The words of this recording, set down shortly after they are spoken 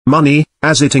Money,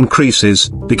 as it increases,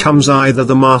 becomes either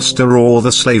the master or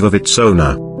the slave of its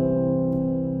owner.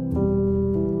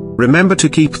 Remember to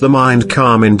keep the mind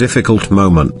calm in difficult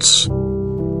moments.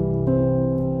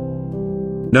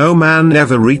 No man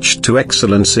ever reached to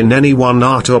excellence in any one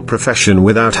art or profession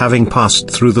without having passed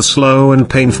through the slow and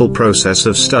painful process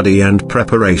of study and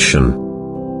preparation.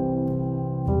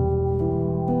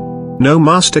 No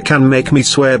master can make me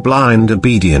swear blind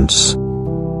obedience.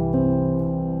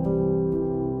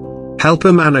 Help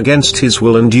a man against his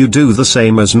will and you do the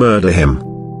same as murder him.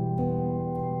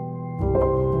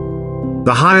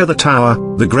 The higher the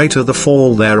tower, the greater the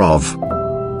fall thereof.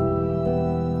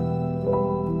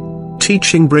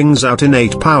 Teaching brings out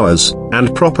innate powers,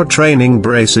 and proper training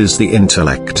braces the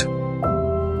intellect.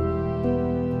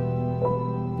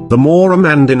 The more a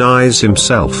man denies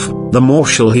himself, the more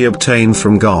shall he obtain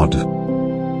from God.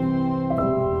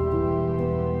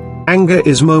 Anger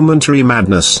is momentary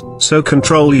madness, so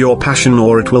control your passion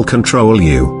or it will control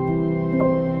you.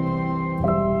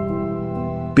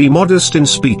 Be modest in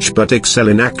speech but excel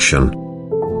in action.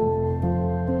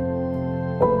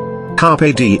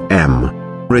 Carpe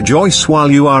diem. Rejoice while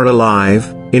you are alive,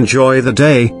 enjoy the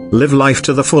day, live life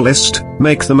to the fullest,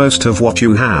 make the most of what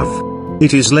you have.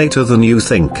 It is later than you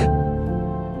think.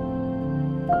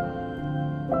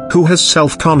 Who has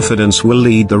self-confidence will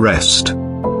lead the rest.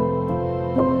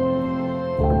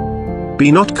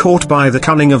 Be not caught by the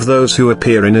cunning of those who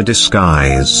appear in a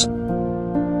disguise.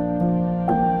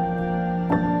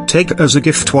 Take as a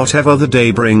gift whatever the day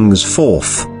brings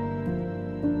forth.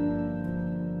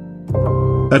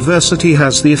 Adversity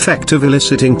has the effect of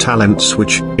eliciting talents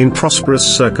which, in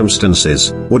prosperous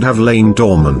circumstances, would have lain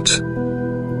dormant.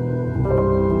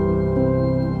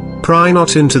 Pry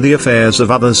not into the affairs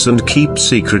of others and keep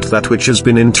secret that which has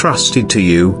been entrusted to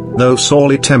you, though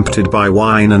sorely tempted by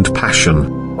wine and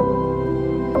passion.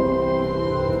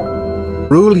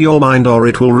 Rule your mind or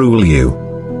it will rule you.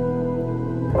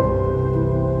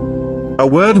 A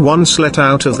word once let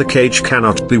out of the cage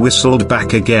cannot be whistled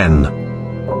back again.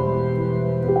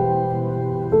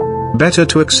 Better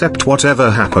to accept whatever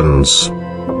happens.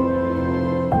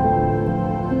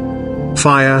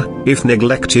 Fire, if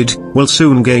neglected, will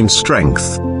soon gain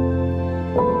strength.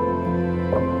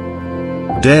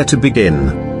 Dare to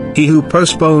begin. He who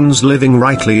postpones living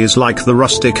rightly is like the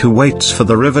rustic who waits for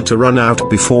the river to run out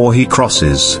before he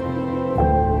crosses.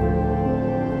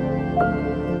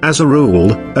 As a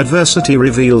rule, adversity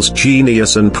reveals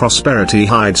genius and prosperity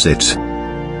hides it.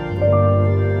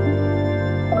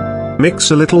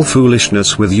 Mix a little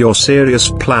foolishness with your serious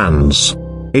plans.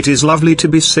 It is lovely to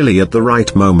be silly at the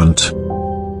right moment.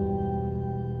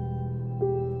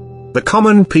 The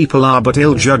common people are but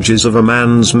ill judges of a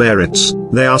man's merits,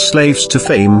 they are slaves to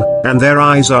fame, and their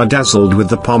eyes are dazzled with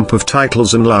the pomp of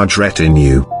titles and large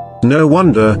retinue. No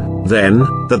wonder, then,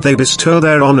 that they bestow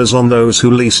their honors on those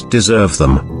who least deserve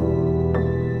them.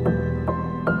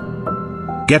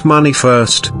 Get money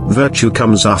first, virtue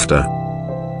comes after.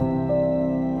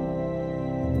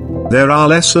 There are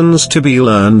lessons to be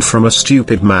learned from a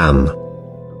stupid man.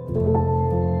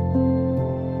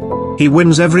 He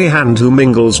wins every hand who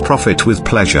mingles profit with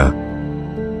pleasure.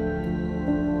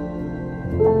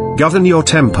 Govern your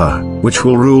temper, which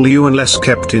will rule you unless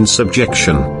kept in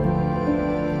subjection.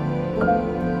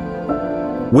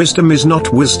 Wisdom is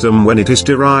not wisdom when it is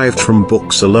derived from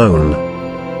books alone.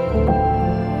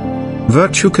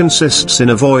 Virtue consists in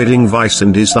avoiding vice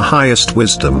and is the highest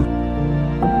wisdom.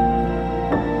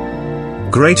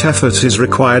 Great effort is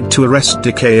required to arrest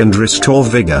decay and restore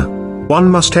vigor. One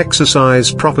must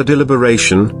exercise proper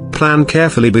deliberation, plan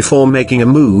carefully before making a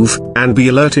move, and be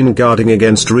alert in guarding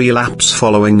against relapse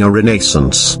following a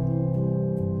renaissance.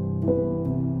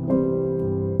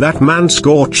 That man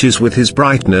scorches with his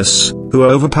brightness, who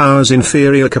overpowers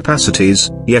inferior capacities,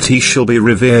 yet he shall be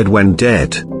revered when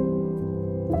dead.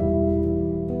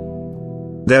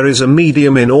 There is a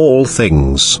medium in all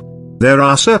things. There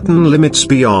are certain limits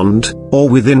beyond, or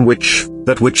within which,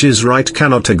 that which is right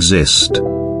cannot exist.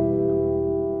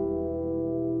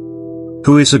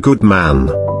 Who is a good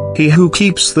man? He who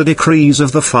keeps the decrees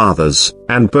of the fathers,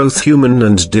 and both human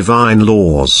and divine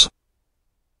laws.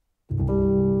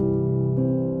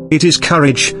 It is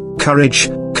courage, courage,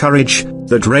 courage,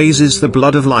 that raises the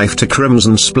blood of life to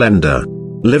crimson splendor.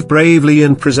 Live bravely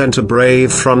and present a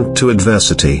brave front to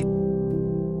adversity.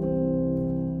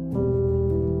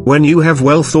 When you have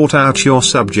well thought out your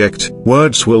subject,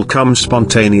 words will come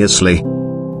spontaneously.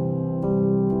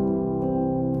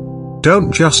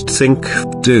 Don't just think,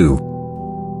 do.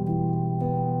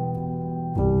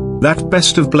 That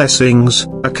best of blessings,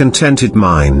 a contented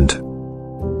mind.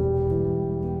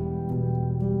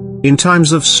 In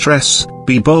times of stress,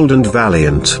 be bold and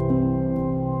valiant.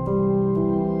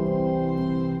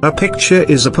 A picture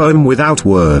is a poem without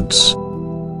words.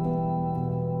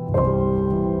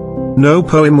 No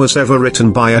poem was ever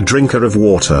written by a drinker of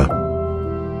water.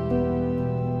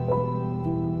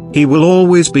 He will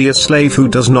always be a slave who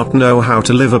does not know how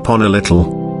to live upon a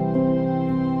little.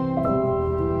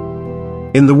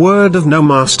 In the word of no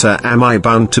master am I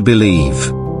bound to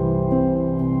believe.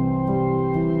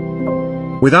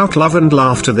 Without love and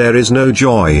laughter there is no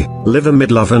joy, live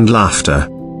amid love and laughter.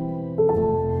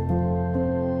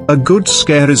 A good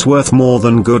scare is worth more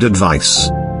than good advice.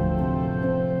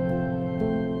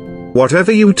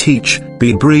 Whatever you teach,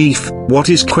 be brief. What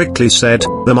is quickly said,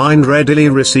 the mind readily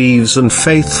receives and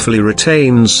faithfully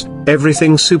retains.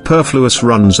 Everything superfluous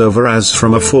runs over as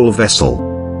from a full vessel.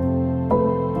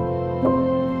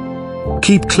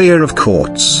 Keep clear of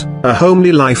courts. A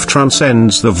homely life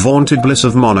transcends the vaunted bliss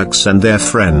of monarchs and their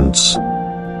friends.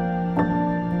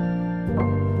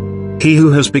 He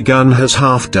who has begun has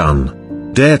half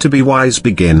done. Dare to be wise,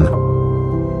 begin.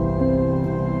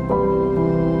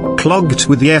 Clogged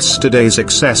with yesterday's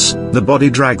excess, the body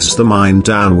drags the mind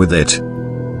down with it.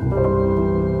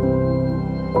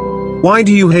 Why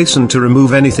do you hasten to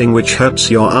remove anything which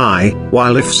hurts your eye,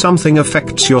 while if something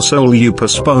affects your soul you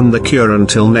postpone the cure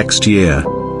until next year?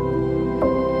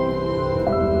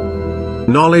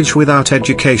 Knowledge without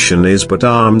education is but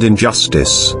armed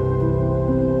injustice.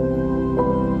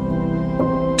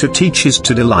 To teach is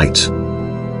to delight.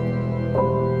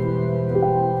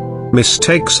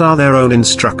 Mistakes are their own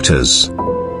instructors.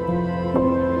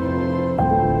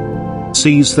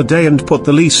 Seize the day and put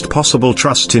the least possible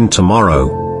trust in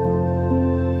tomorrow.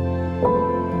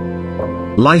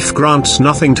 Life grants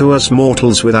nothing to us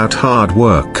mortals without hard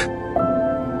work.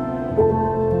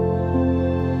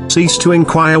 Cease to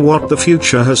inquire what the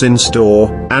future has in store,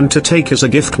 and to take as a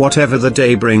gift whatever the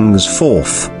day brings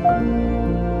forth.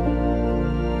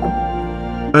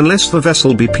 Unless the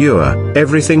vessel be pure,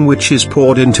 everything which is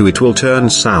poured into it will turn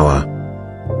sour.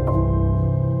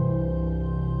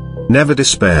 Never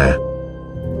despair.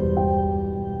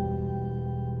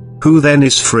 Who then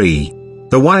is free?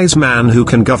 The wise man who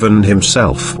can govern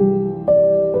himself.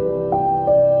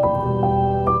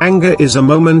 Anger is a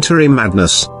momentary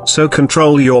madness, so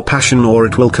control your passion or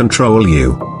it will control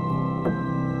you.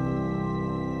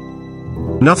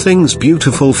 Nothing's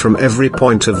beautiful from every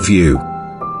point of view.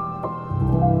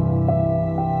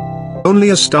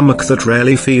 Only a stomach that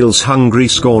rarely feels hungry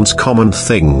scorns common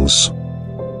things.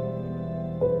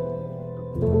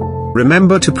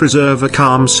 Remember to preserve a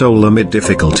calm soul amid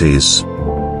difficulties.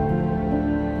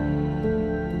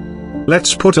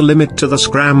 Let's put a limit to the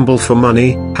scramble for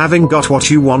money. Having got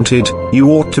what you wanted, you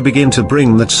ought to begin to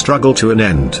bring that struggle to an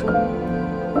end.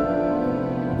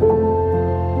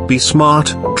 Be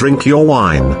smart, drink your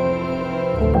wine.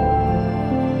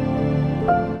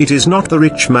 It is not the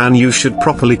rich man you should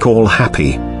properly call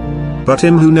happy, but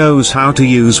him who knows how to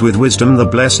use with wisdom the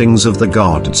blessings of the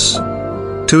gods.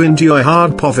 To endure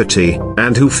hard poverty,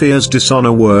 and who fears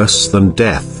dishonor worse than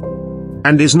death,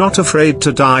 and is not afraid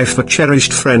to die for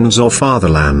cherished friends or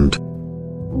fatherland.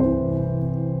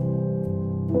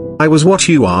 I was what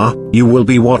you are, you will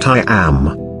be what I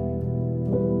am.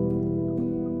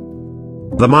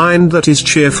 The mind that is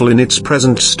cheerful in its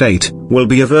present state, will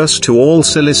be averse to all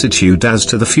solicitude as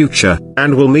to the future,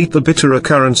 and will meet the bitter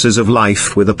occurrences of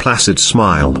life with a placid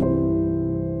smile.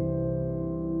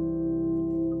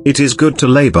 It is good to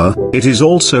labor, it is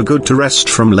also good to rest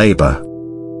from labor.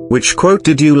 Which quote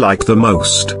did you like the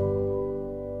most?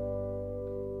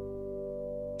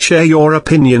 Share your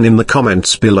opinion in the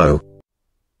comments below.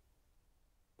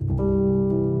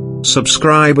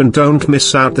 Subscribe and don't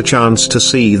miss out the chance to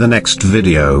see the next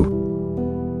video.